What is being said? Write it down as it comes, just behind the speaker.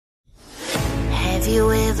Have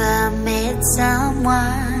you ever met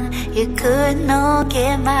someone you could not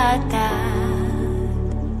get mad at?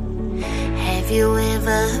 Have you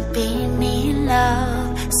ever been in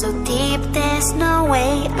love so deep there's no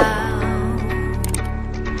way out?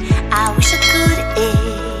 I wish I could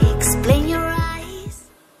explain your eyes.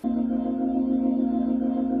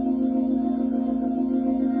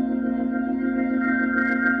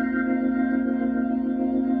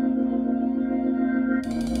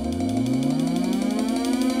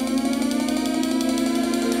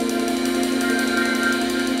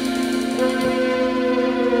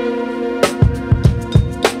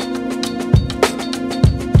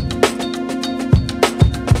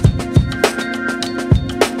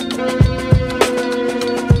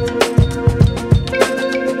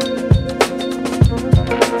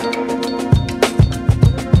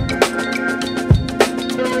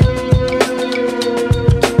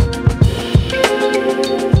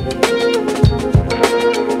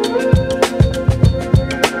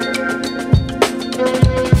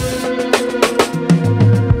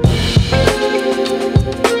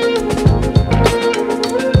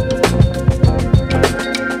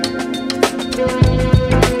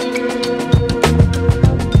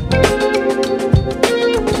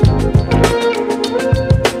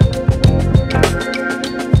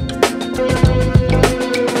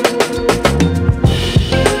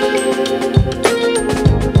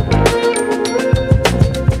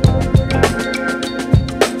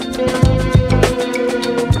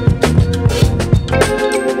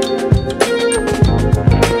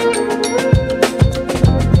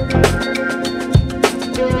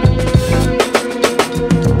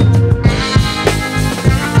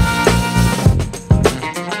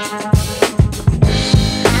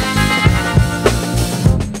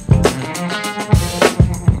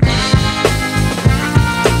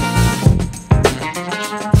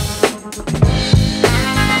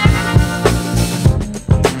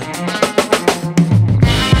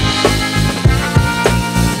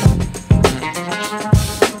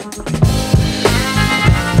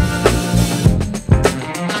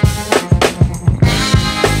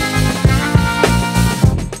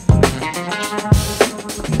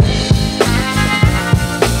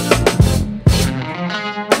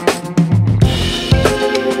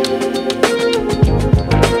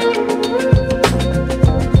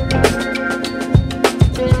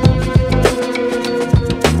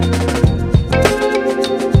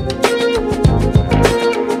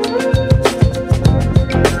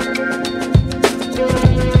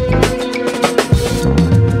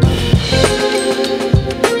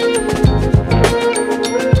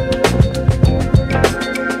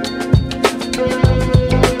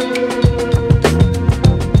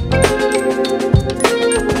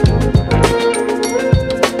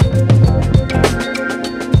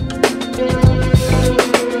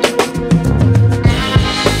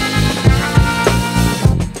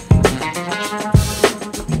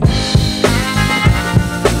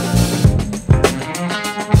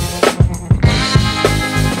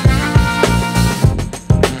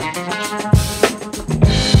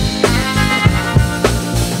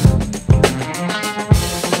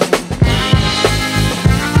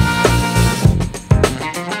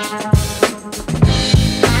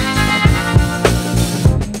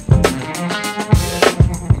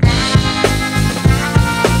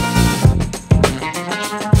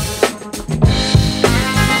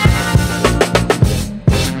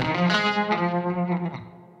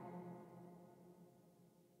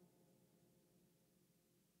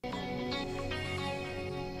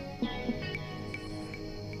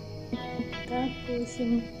 Tapos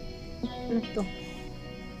yung ano to?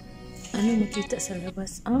 Ano makita sa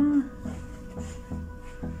labas?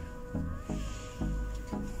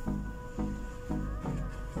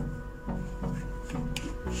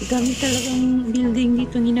 Dami talagang building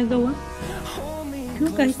dito ginagawa.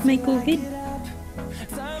 No, kahit may COVID.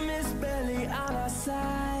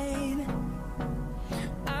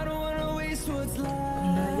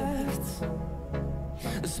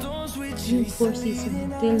 Yung Four Seasons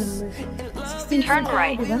Hotel number 16. Turn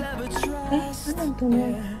right. Diba? Anong ito mo?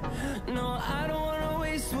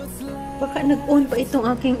 Baka nag-on pa itong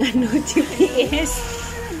aking GPS.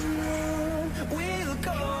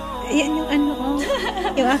 Ayan yung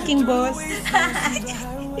yung aking boss.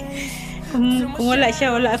 Kung wala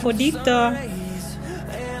siya, wala ako dito.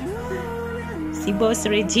 Si Boss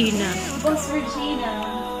Regina. Boss Regina.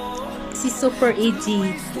 Si Super AG.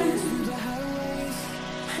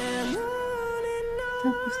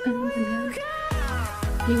 Tapos ano ba yan?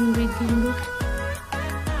 Yung red window.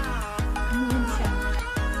 Ano yan siya?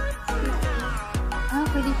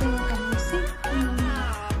 Pwede tayo music.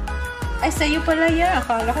 Ay, sa'yo pala yan.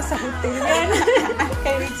 Akala ka sa hotel yan.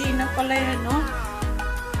 Kay Regina pala yan, no?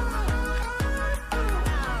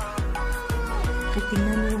 Ay,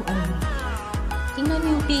 tingnan mo yung ano. Tingnan mo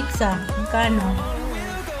yung pizza. Magkano?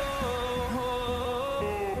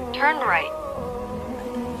 Turn right.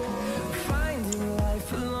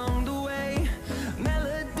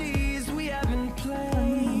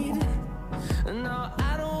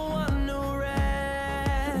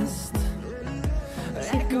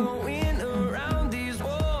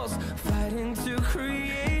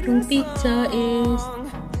 Yung pizza is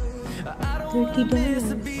 $30.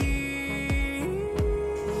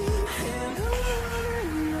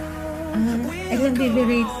 Ilang baby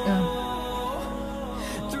rates?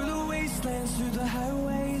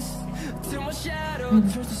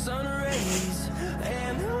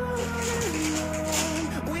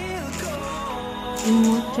 Yung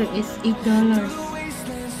water is $8.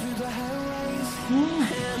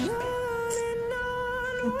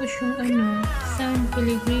 Tapos yung ano, San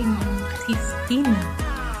Pellegrino, 15.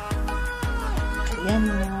 Ayan,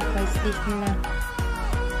 mga price list nila.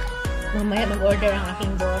 Mamaya mag-order ang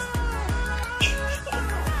aking boss.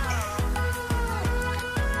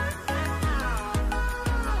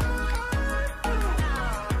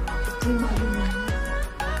 Ito yung ano na.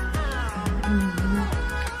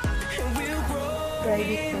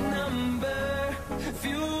 Private ko.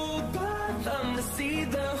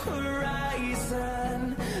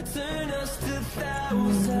 Turn us to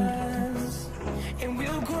thousands, and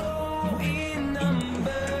we'll grow in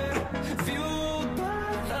number. Fueled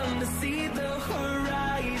by them to see the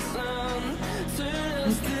horizon. Turn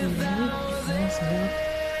us to thousands,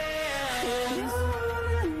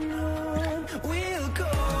 and on we'll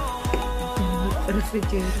go.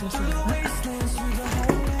 Refrigerator sa Wastelands through the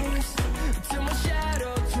highways, till my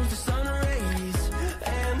shadow turns to sun rays,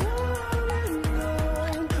 and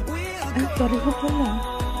on we'll go. Ay, pareho pala.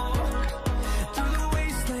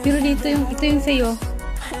 Pero dito yung, ito yung sa'yo.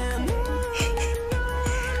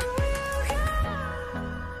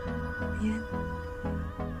 Ayan.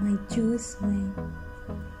 May juice,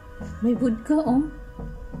 may vodka, oh.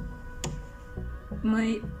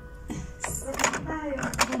 May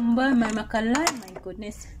bomba, may makalan. My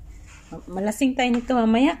goodness. Malasing tayo nito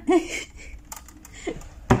mamaya.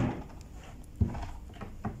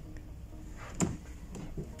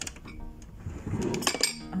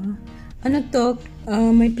 Ano to?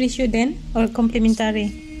 May presyo din? Or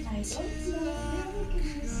complimentary?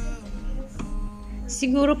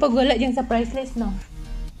 Siguro pag wala dyan sa price list, no?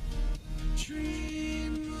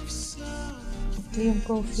 Ito yung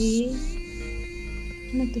coffee.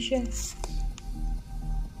 Ano to siya?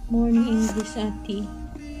 Morning English tea.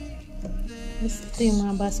 Ito yung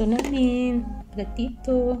mga baso namin.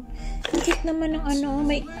 Platito. Takit naman ng ano.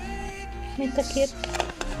 May takit.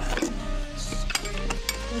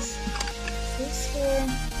 This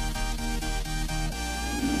one.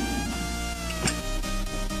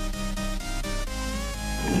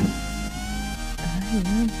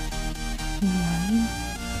 Ayan. Ayan.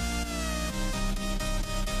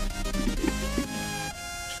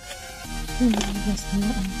 Yes, na.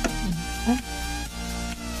 Ah?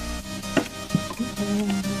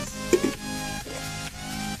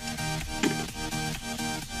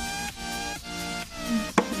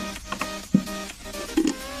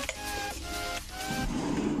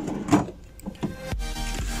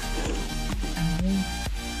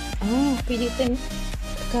 Pwede tayong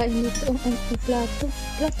kakain nito. Ay, plato.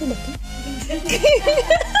 Plato ba ito?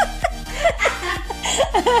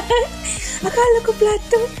 Akala ko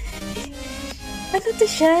plato. Ano to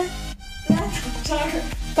siya?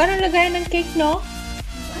 Parang lagayan ng cake, no?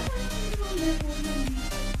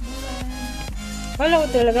 Wala ko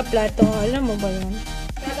talaga plato. Alam mo ba yan?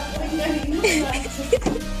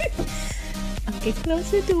 Okay, close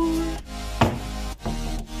the door.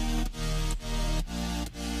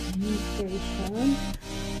 Version.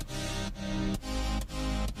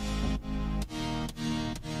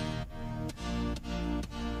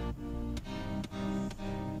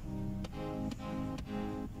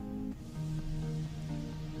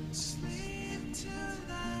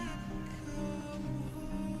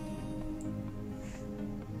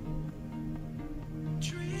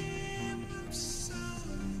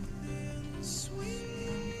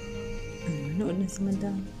 Noon na si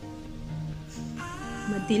Madam.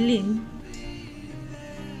 Madilim.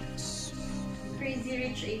 Crazy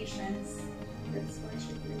Rich Asians. That's what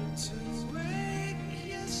she did.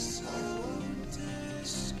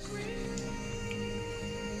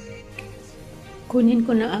 Kunin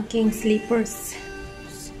ko na aking slippers.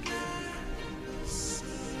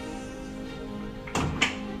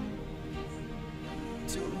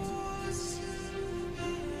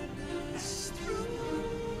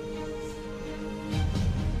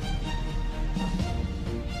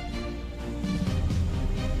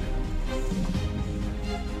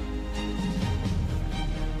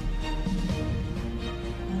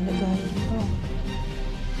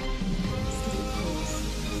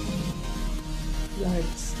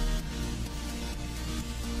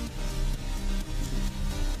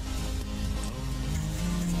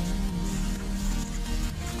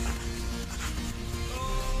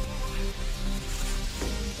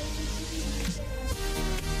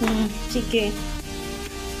 Sige.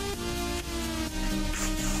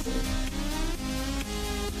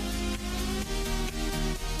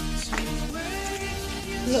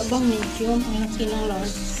 Wala bang medium? Ang laki ng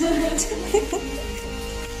large.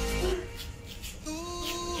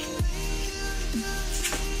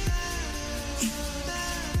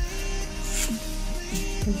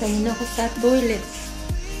 Punta muna ako sa toilet.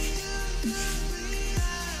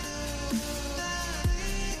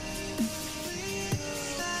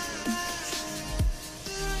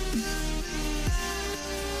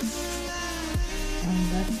 Ang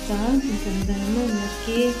bata, ang ganda naman,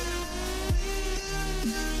 laki.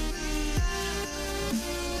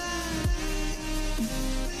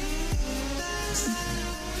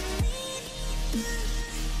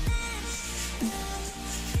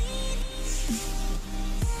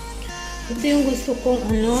 Ito yung gusto kong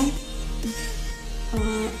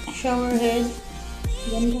shower head.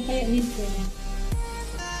 Ganda kaya nito.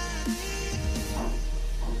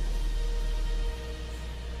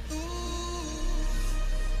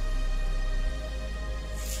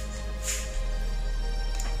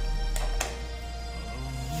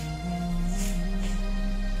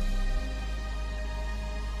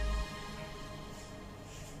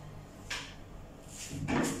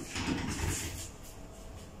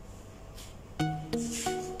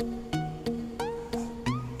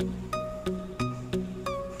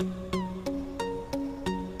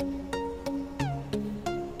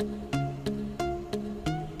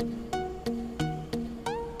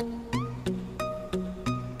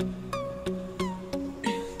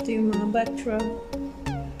 Ito yung mga bathroom.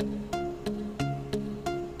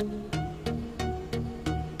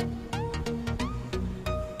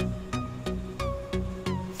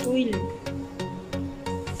 Toilet.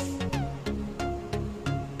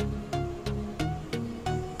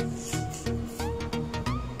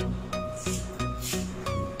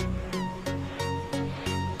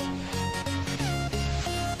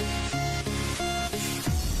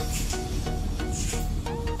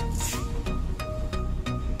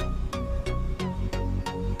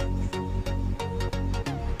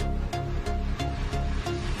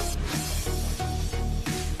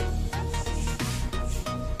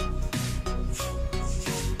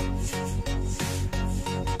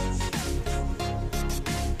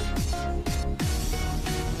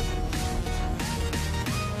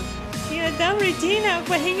 Madam Regina,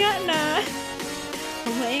 pahinga na.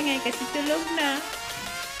 Maingay kasi tulog na.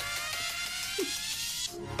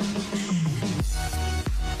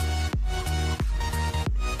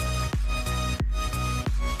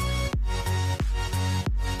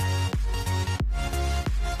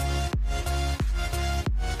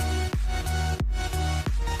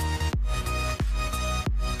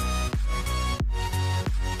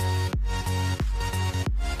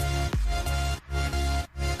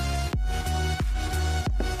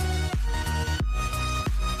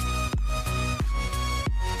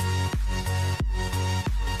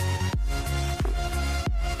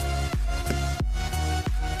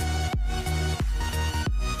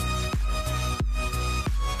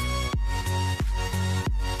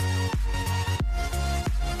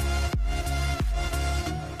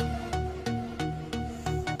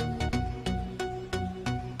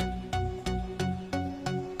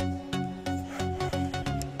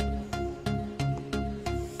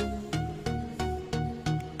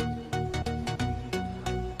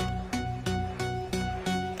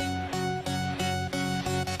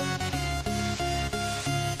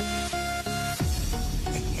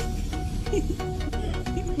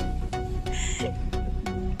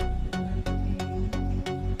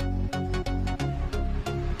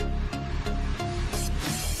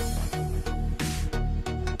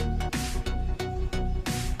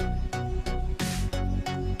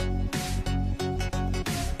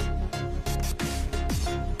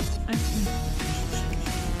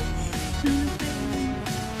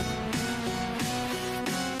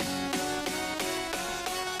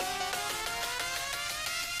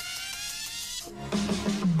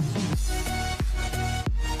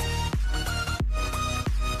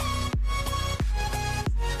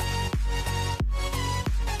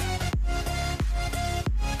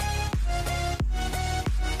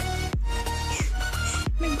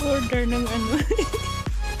 Nag-order ng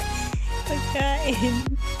pagkain.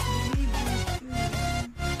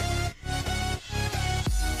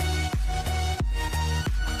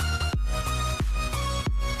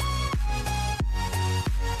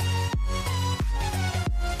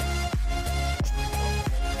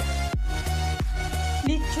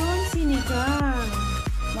 Lechon sinigang.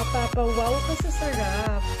 Mapapawaw ka sa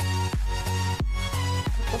sarap.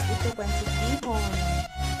 Tapos ito, pancit bihon.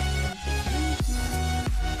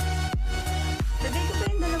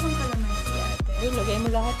 Uy, lagay mo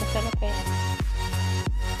lahat. Masarap eh.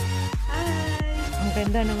 Hi! Ang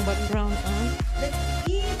ganda ng background, Let's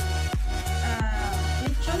eat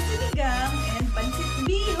lechon sinigang and pancit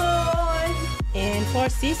bihon! And Four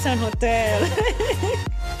Seasons Hotel.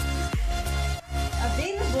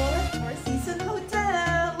 Available at Four Seasons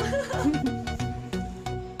Hotel!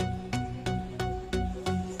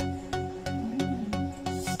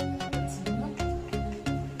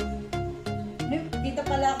 Dito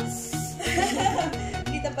pala ako.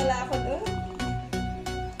 Dito pala ako doon.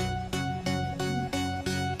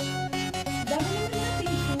 Dami naman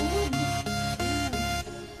natin food.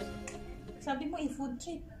 Sabi mo i-food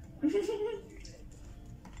trip.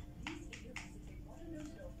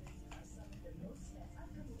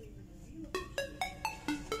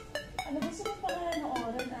 Ano gusto mo pala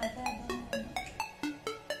nooran ata?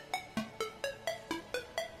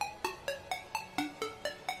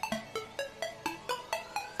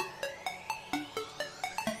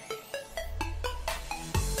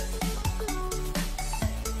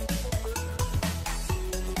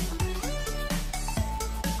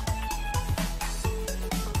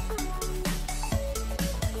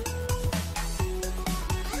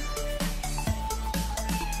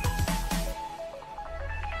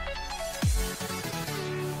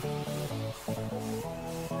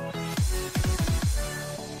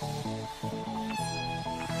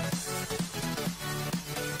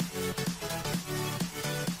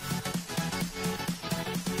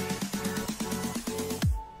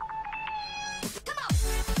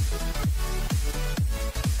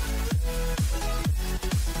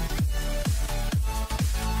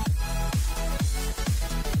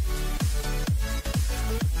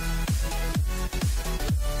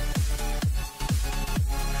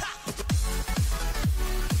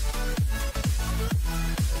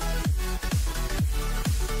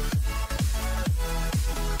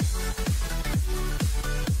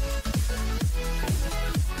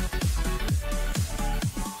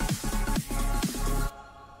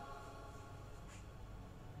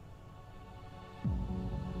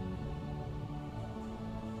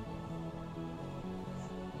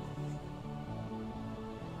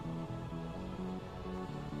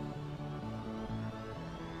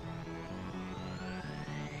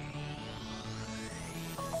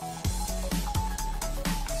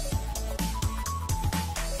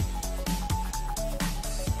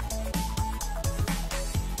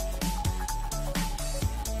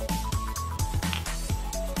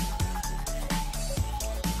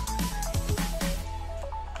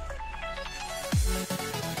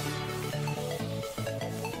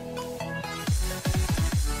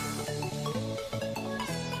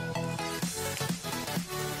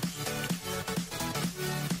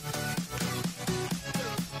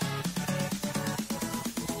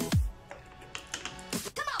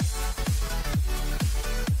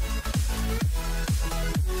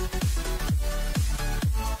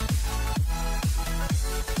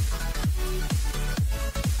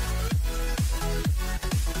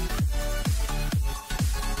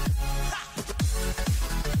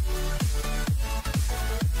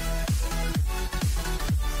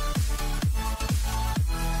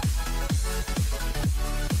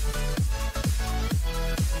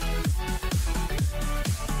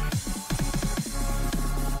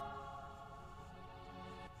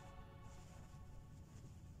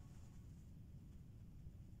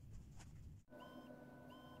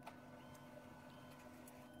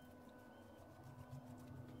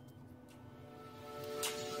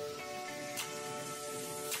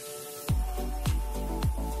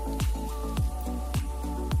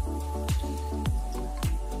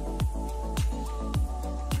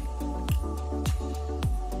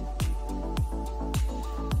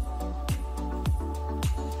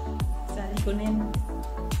 Kunin.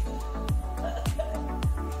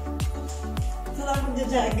 Sila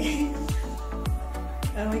magja-jogging.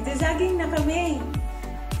 Magja-jogging na kami.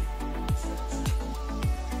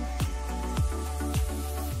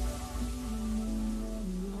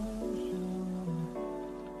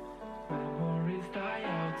 Memories die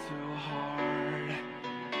out too hard.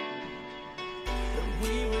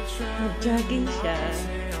 We were trying Mag-jogging siya.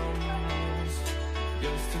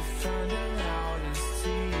 just to find the loudest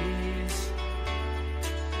tease.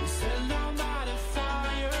 We set down by the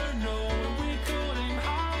fire, knowing we couldn't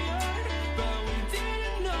hide, but we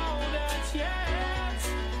didn't know that yet.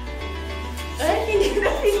 Ay, hindi na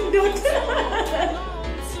pindot.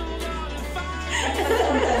 So now the fire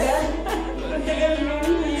Ang tagal. Ang tagal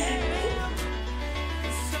nun.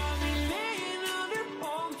 saw me laying under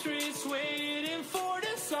palm trees, waiting for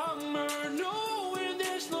the summer, knowing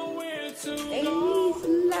there's nowhere to go.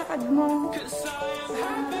 Lakad mo. 'Cause I am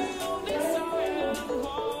happy on this island.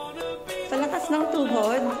 Palakas ng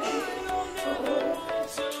tuhod.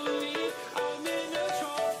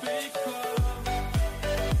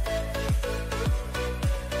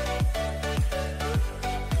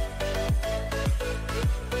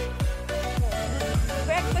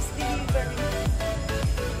 Breakfast delivery.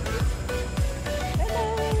 Hello!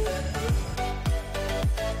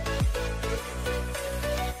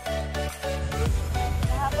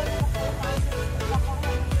 Kahapon na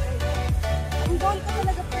ang goal ko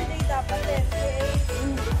talaga per day dapat 10K.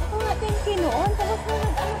 Ako nga 10K noon. Tapos na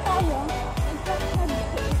ano tayo?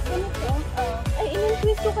 Ganito. Ay,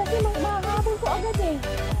 in-increase ko kasi makahabol ko agad eh.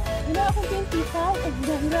 Ginawa akong 25. Pag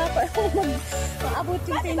nahirapan ako maabot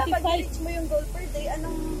yung 25. Pag-reach mo yung goal per day, ano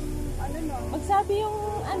no? Magsabi yung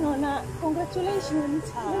na congratulations.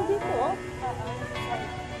 Hindi ko.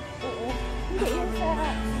 Oo. Hindi, yun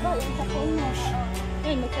sa phone mo.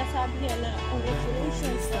 Ngayon, magsasabi yan na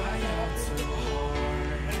congratulations.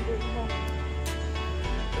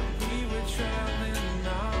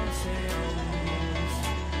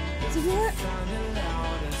 Sige nga.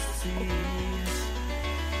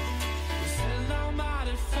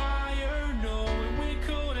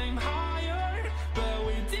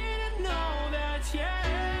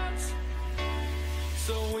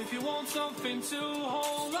 So if you want something to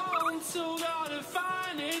hold on to, gotta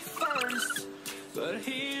find it first. But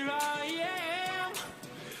here I am,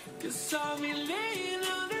 'cause I've been laying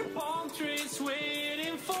under palm trees,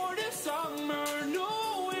 waiting for the summer,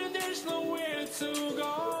 knowing there's nowhere to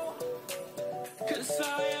go. 'Cause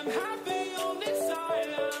I am happy on this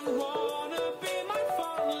island, wanna be my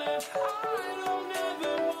farmland. I don't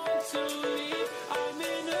ever want to leave, I'm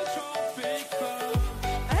in a tropic club.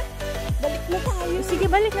 Balik na tayo. Sige,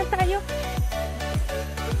 balik na tayo.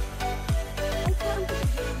 Ay, parang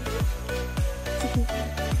Sige.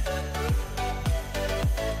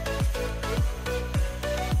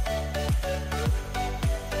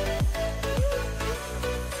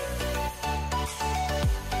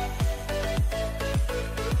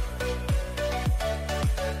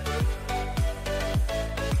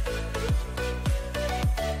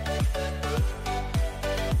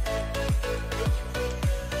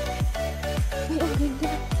 Ay, ang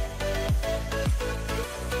ganda.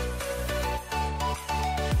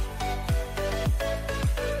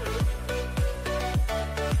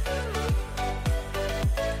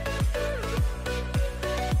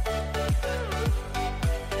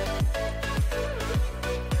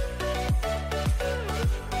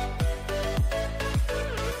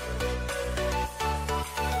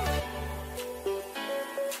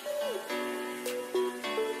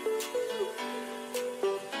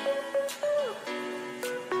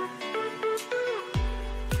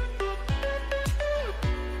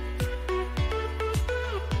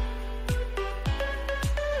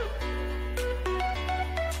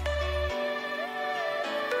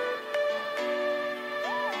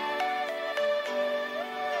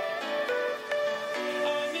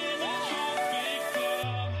 I'm in a tropic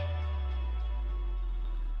club.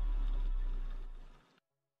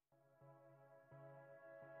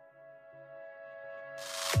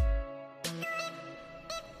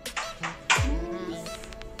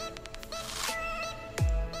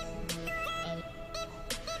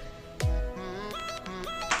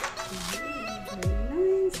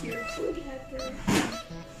 Nice, your food letter.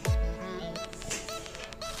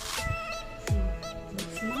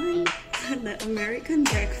 It's mine. The American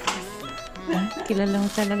breakfast. Kilala mo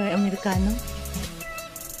talaga yung Amerikano?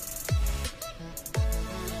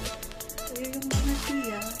 Ito yung mga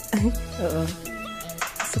tiya. Oo.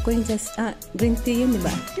 Gusto ko yung green tea yun, di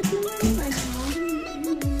ba? Cute naman yung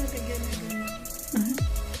yung nagagyan na gano'n.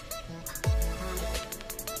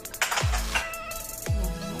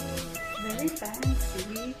 Wow, very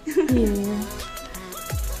fancy. Yeah.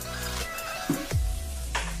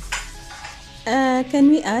 Can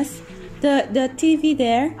we ask the TV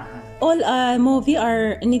there? All movie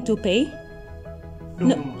need to pay?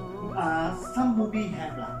 No. Some movie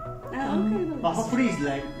have lah. Okay. But hopefully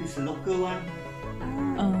it's a local one.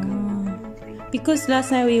 Because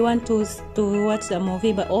last night we want to watch the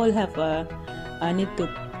movie, but all have need to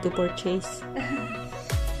purchase.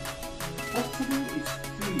 Actually, it's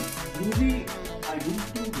free. Movie, I don't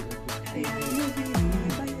think it's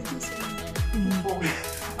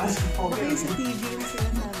Okay, sa TV na sila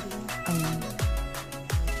sabi.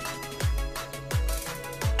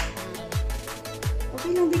 Okay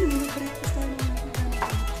lang din yung breakfast tayo na.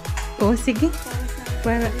 Oh, sige.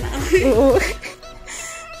 Para sa... Oo.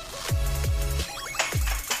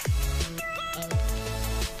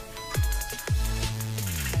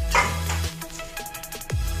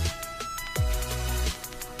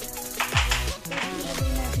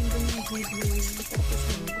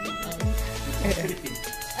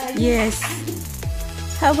 Yes.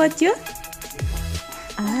 How about you?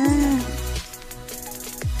 Ah.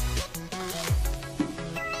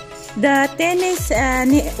 The tennis,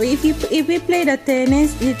 if we play the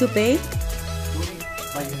tennis, need to pay?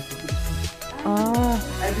 But you have to book. Oh.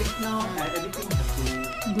 Everything have to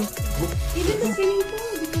book. Even the swimming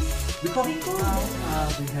pool, Because now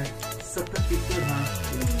we have certain people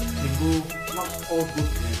they go, not all go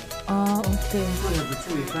together. Oh, okay. So we have to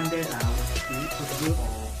check with them that is it possible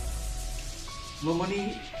or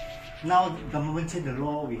normally now government change the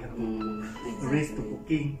law, we have to raise the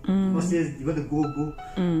booking. Because you want to go.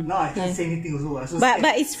 Now I can't say anything also. So But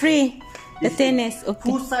it's free. The it's tennis, okay.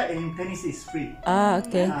 Poolside and tennis is free. Ah,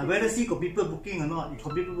 okay. Whether see got people booking or not, if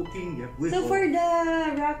got people booking, you have to wait So for the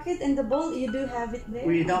racket and the ball, you do have it there?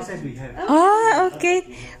 we downstairs we have. Ah, okay.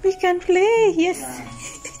 We can play. Yes.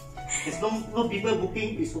 As long no people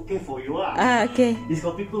booking, it's okay for you. Ah, okay. If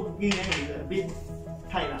got people booking, then it's a bit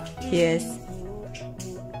tight. Yes.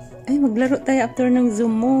 Ay, maglaro tayo after ng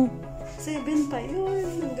Zoom mo. 7 pa yun.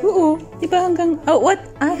 Oo. Di ba hanggang... Oh, what?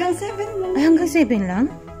 Ah, Hanggang 7 lang. ay, hanggang 7 lang?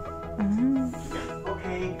 Ah.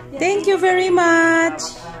 Okay. Thank you very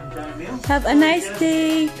much. Have a nice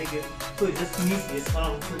day. Thank you. So you just need this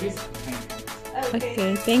service.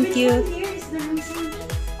 Okay, thank Which you. one here is the room service?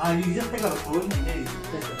 You just take out the phone and then you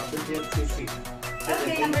press the button there, 33.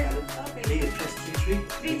 Okay, number. Then Okay. you press 33.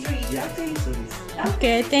 3-3. Yeah, Okay. service.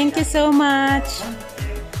 Okay, thank you so much.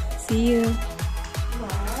 See you.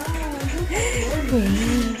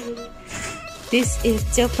 This is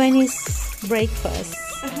Japanese breakfast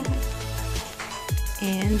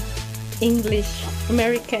and English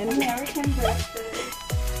American American breakfast.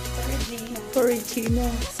 Origina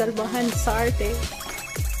Salbahan Sarte.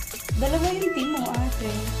 Dalawa yung team mo,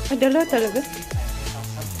 ate. Ay, dalawa talaga.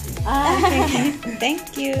 Ah, okay.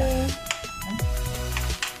 Thank you.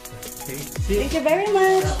 Okay. See? Thank you very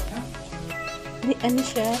much. Ano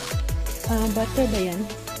siya? Butter ba yan?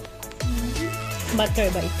 Butter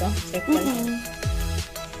ba ito? Circle.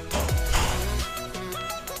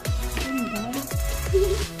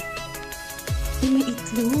 Ay, may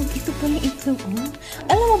itlog. Ito pala yung itlog. Oh.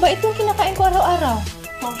 Alam mo ba, itong kinakain ko araw-araw.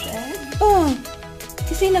 Posh egg. Oh.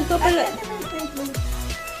 Kasi nagpapala...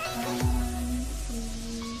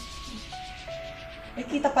 Ay,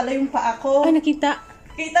 kita pala yung paa ko. Ay, nakita.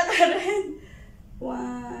 Kita ka rin.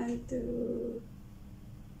 1, 2.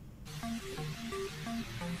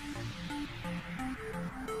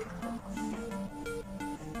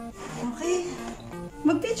 Okay.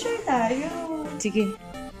 Mag-picture tayo. Sige.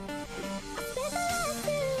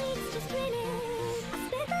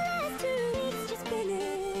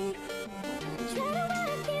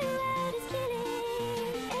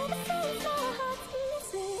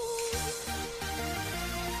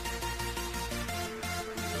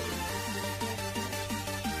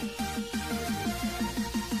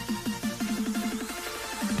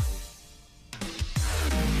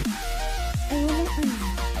 Ay, walang ano.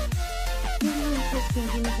 Yung first yung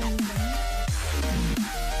ginaganda.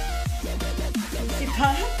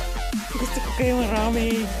 Diba? Gusto ko kayo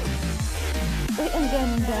marami. Uy, ang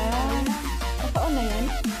ganda. Nakaon na yan?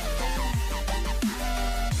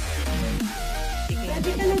 Sige. Pwede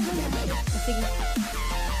ka na dun. Sige.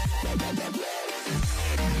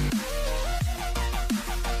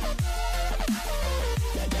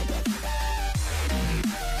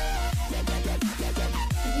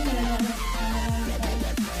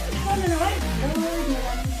 Ikaw na naman. Lord,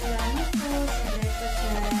 maraming salamat po sa breakfast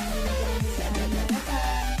na binigay niyo sa aming mga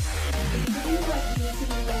lahat. Ibigin ko at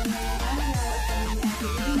inising lang na araw at ang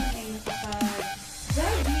ating ay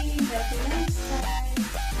nakapag-jogging, healthy lifestyle.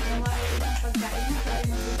 Nawa ay isang pagkain na ito ay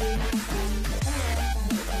magbigay naman sa aming katawan para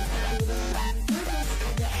ipagpatulong sa aming purpose.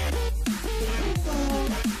 Kaya thank you po.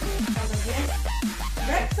 Have a blessed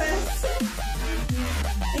breakfast.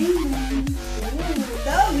 Amen. Ooh,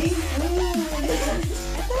 daming food.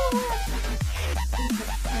 Ito.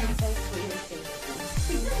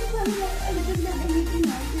 Tignan mo ba mga alagad na gamitin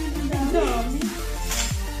natin? Ang dami.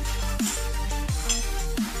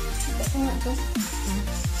 Ito nga ito.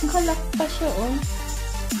 Nakalak pa siya, oh.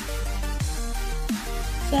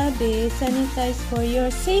 Sabi, sanitize for your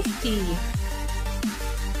safety.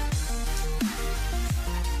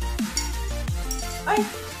 Ay,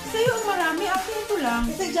 sa'yo ang marami. Akin ito lang.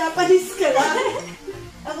 Kasi Japanese ka lang.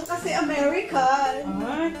 Ako kasi American.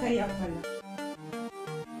 Ah, kaya pala.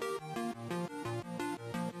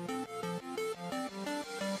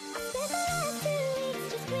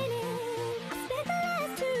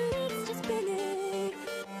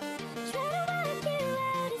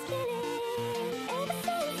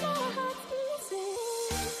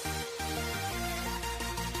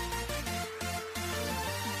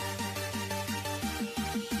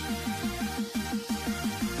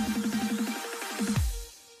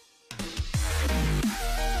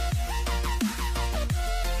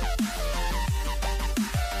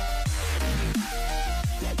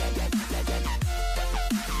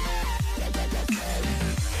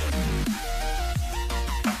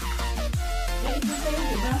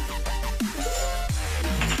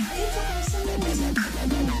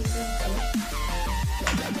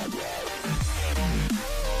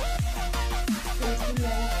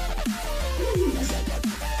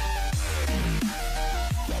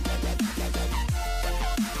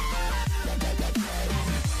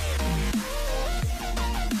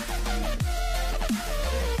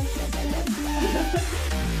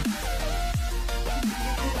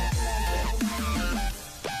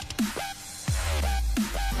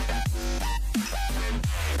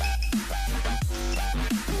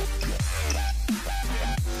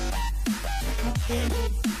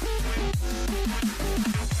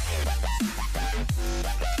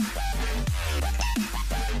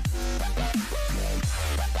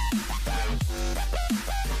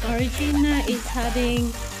 Regina is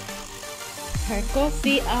having her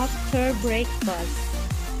coffee after breakfast.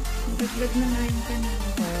 Nag-vlog na nga yun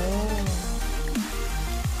kanina. Oh.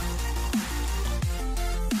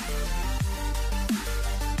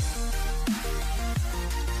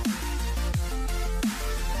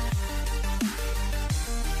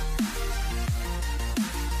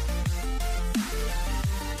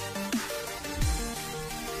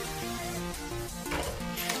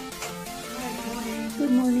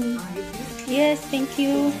 Good morning. Yes, thank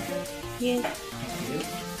you. Yes.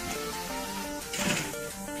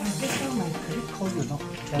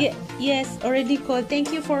 Yes, already called. Thank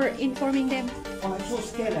you for informing them. Oh, I'm so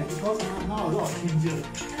scared because now a lot of changes.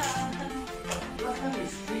 Last time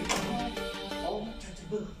it's free, all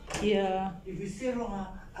touchable. Yeah. If you say wrong,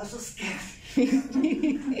 I'm so scared.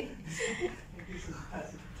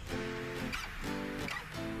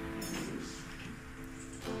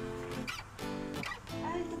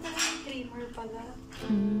 Ito pala yung creamer pala.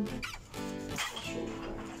 Mm.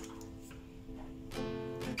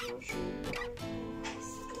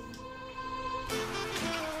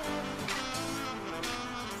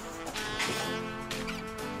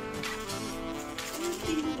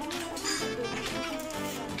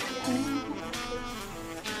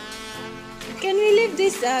 Can we leave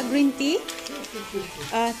this green tea?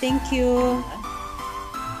 Thank you.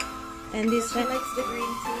 And this one. Likes the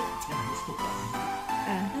green tea.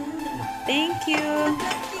 Thank you.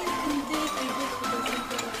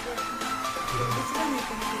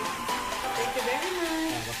 Thank you very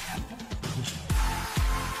much.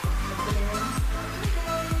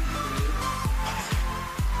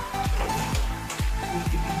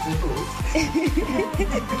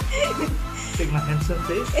 Take my handsome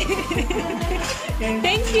face.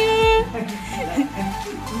 Thank you.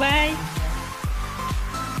 Bye.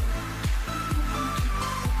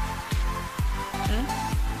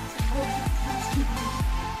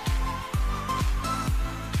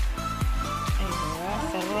 Ay,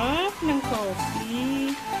 sarap ng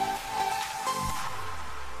coffee.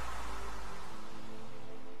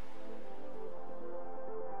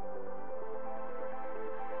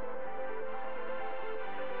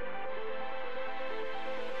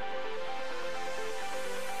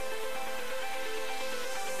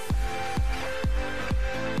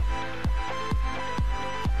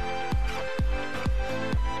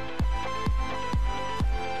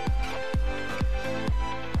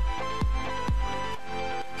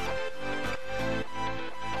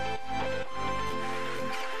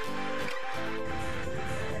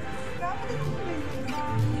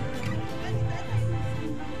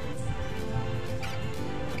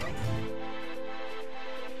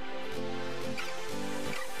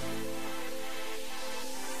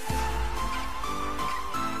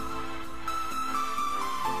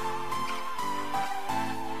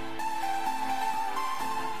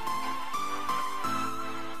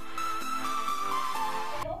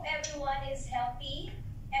 Is healthy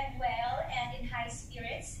and well and in high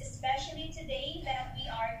spirits, especially today that we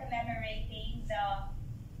are commemorating the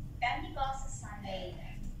Pentecost Sunday.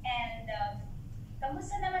 And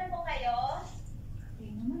kamusta naman po kayo? Okay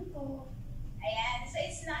naman po. Ayan, so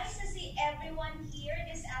it's nice to see everyone here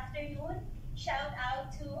this afternoon. Shout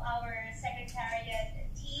out to our secretariat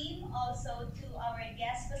team, also to our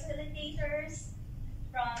guest facilitators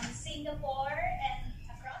from Singapore and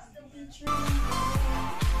across the world.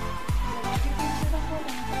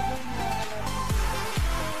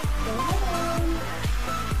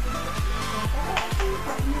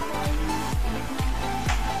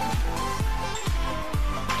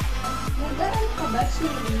 Nagdarang kabas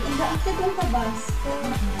niya. Ang akit yung kabas.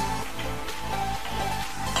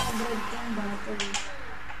 Bread kang butter.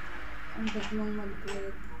 Ang bread mong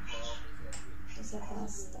mag-bread. Ito sa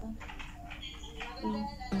pasta.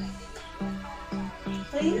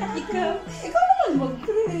 Try na ikaw. Ikaw naman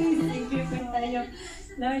mag-pray. Thank you po tayo.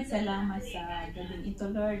 Lord, salamat sa gabing ito,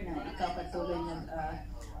 Lord, na ikaw patuloy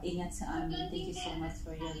ingat sa amin. Thank you so much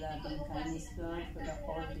for your love and kindness, Lord, for the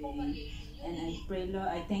whole day. And I pray, Lord,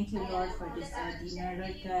 I thank you, Lord, for this dinner,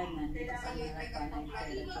 Lord God. Nandito sa harapan, I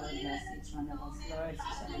pray that you will bless each one of us, Lord.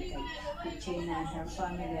 Especially kay Regina and her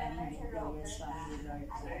family and her employers' family, Lord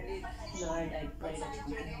God. Lord, I pray that you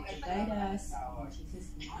continue to guide us. In Jesus'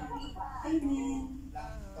 name. Amen.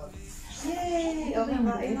 Yay! Okay,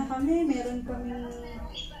 kain na kami. Meron kami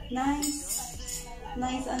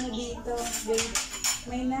nice ano dito.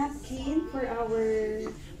 May napkin for our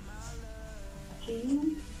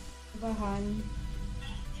thing. Bahan.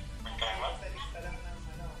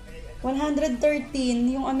 113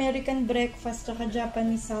 yung American breakfast tsaka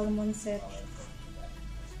Japanese salmon set.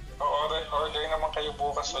 Order naman kayo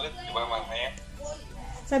bukas ulit, di ba mamaya?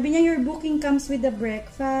 Sabi niya, your booking comes with the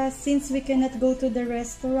breakfast. Since we cannot go to the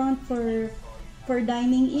restaurant for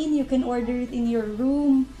dining in, you can order it in your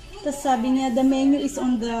room. Tapos sabi niya, the menu is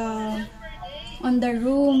on the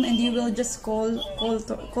room, and you will just call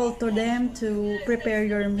to them to prepare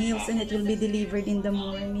your meals, and it will be delivered in the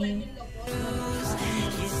morning.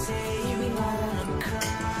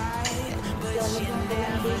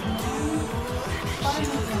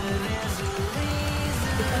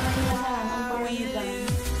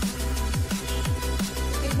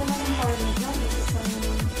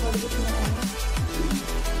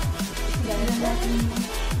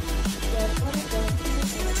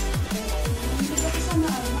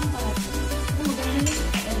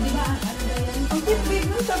 Ang tipid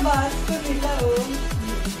mo sa basko nila, oh.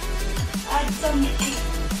 Add some...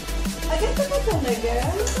 Agad ka ba talaga?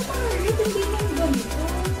 Sa Marriott, hindi man ganito.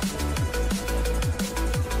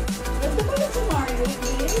 Ganda ba sa Marriott,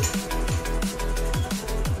 please?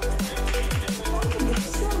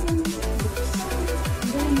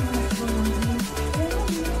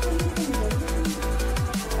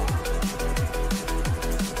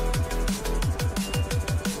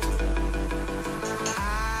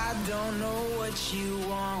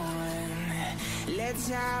 Let's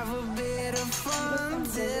have a bit of fun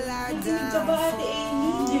till I die.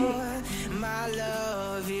 My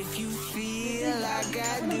love, if you feel like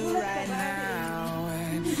I do right now,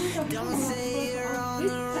 don't say you're on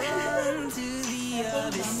the run to the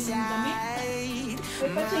other side.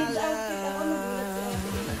 My love,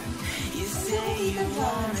 you say you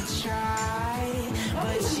wanna try,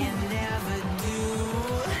 but you never do.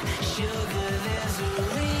 Sugar, there's a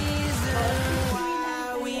reason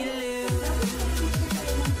why we lose.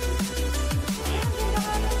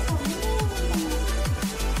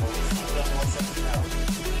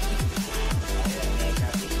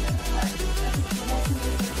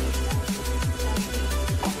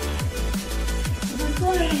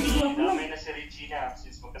 May na si Regina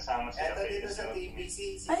since magkasama sila. Eto dito sa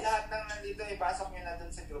TBC, si lahat ng nandito ipasok nyo na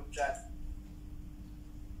dun sa group chat.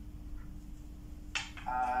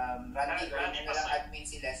 Randy na lang admin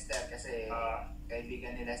si Lester kasi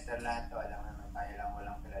kaibigan ni Lester lahat to. Alam naman tayo lang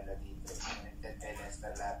walang kilala dito. Connected kay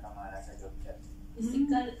Lester lahat ng mga nasa group chat.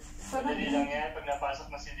 Madali lang yan. Pag napasok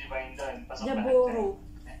na si Divine doon, pasok lahat Jaboro.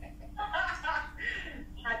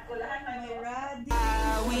 At ko lahat ng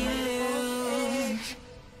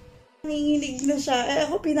Nanginginig na siya. Eh,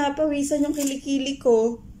 ako pinapawisan yung kilikili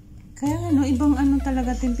ko. Kaya ano, ibang ano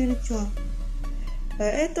talaga temperature.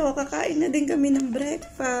 Eto, kakain na din kami ng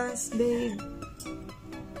breakfast, babe.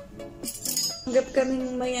 Tanggap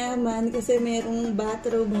kaming mayaman kasi merong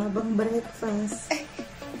bathrobe habang breakfast.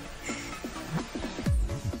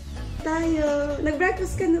 Tayo.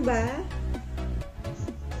 Nag-breakfast ka na ba?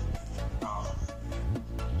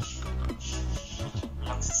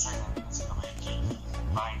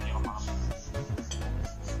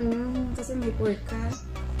 Kasi may pork ka.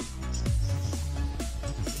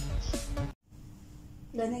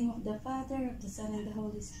 The name of the Father, of the Son, and the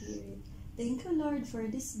Holy Spirit. Thank you, Lord, for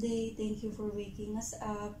this day. Thank you for waking us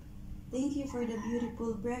up. Thank you for the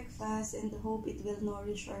beautiful breakfast and the hope it will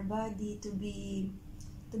nourish our body to be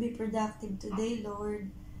productive today, Lord.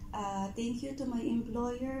 Thank you to my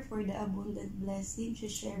employer for the abundant blessing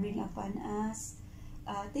she's sharing upon us.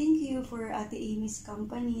 Thank you for Ate Amy's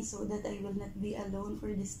company so that I will not be alone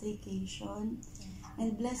for this staycation.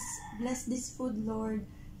 And bless this food, Lord,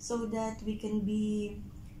 so that we can be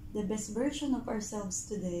the best version of ourselves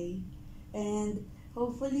today. And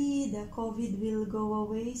hopefully the COVID will go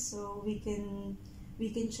away so we can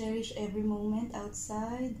cherish every moment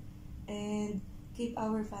outside and keep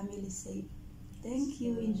our family safe. Thank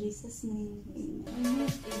you in Jesus' name.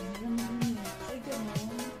 Amen.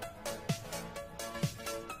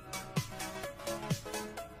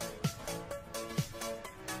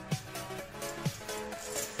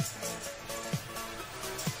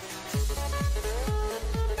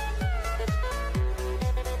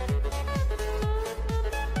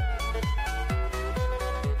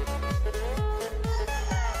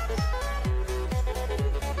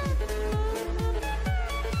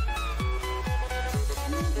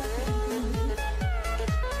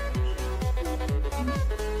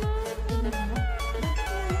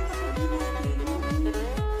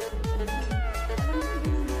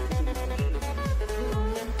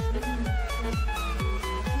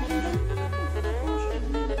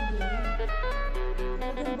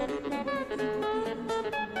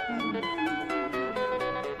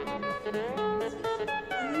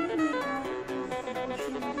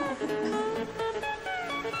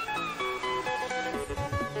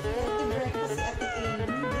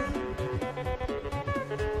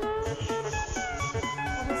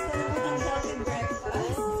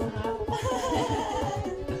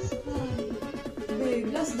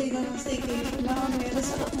 day na ng staycation namin.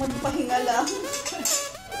 Nasarap magpahinga lang.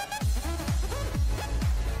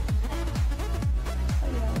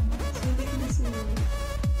 Ayan. Sulit na sulit.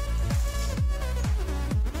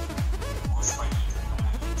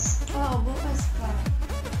 Oo, bukas pa.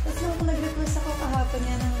 Tapos nung nag-request ako kahapon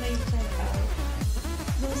niya ng late check-out,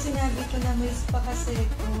 nung sinabi ko na may spa kasi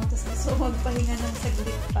ko, tapos gusto ko magpahinga ng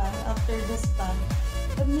saglit pa after the spa.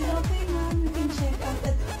 Sabi niya, okay ma'am, you can check out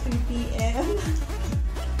at 3 p.m.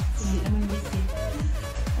 Hindi naman busy.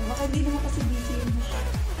 Baka hindi naman kasi busy yun.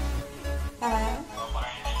 Ha?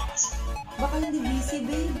 Baka hindi busy,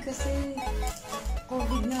 babe, kasi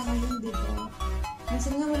COVID na ngayon, di ba?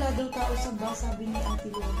 Minsan nga wala daw tao sa bus, sabi ni Ate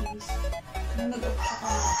Lovis. Nung nag-off sa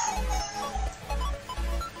kalapin.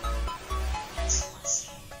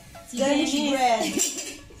 Danish bread.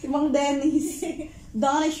 Si Mang Dennis.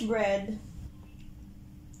 Danish bread.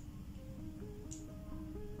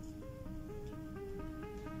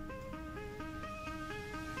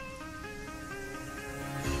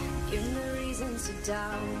 Give me reasons to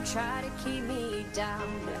doubt, try to keep me down,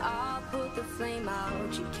 but I'll put the flame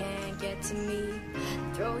out, you can't get to me.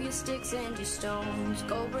 Throw your sticks and your stones,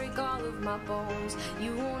 go break all of my bones,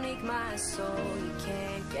 you won't ache my soul, you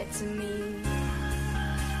can't get to me.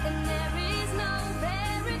 And there is no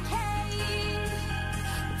barricade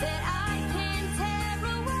that I can tear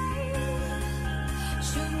away.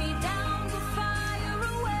 Shoot me down, we'll fire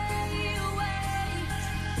away, away.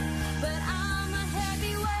 But I'm a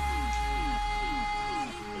heavyweight.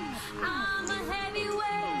 I'm a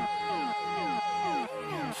heavyweight.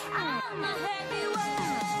 I'm a heavyweight.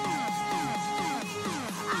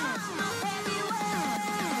 I'm a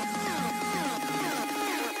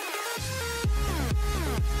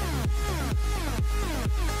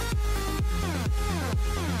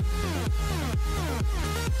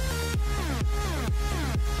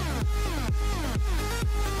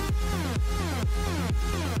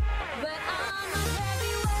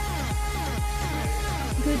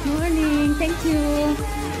Good morning. Thank you.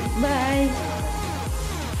 Bye.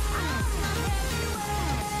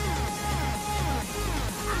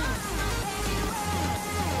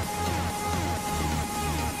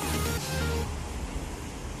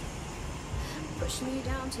 push me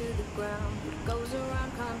down to the ground. What goes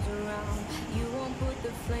around comes around. You won't put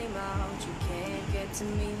the flame out, you can't get to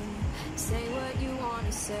me. Say what you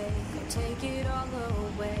wanna say, I'll take it all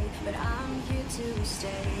away. But I'm here to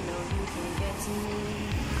stay, no you can't get to me.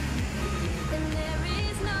 And there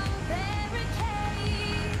is no barrier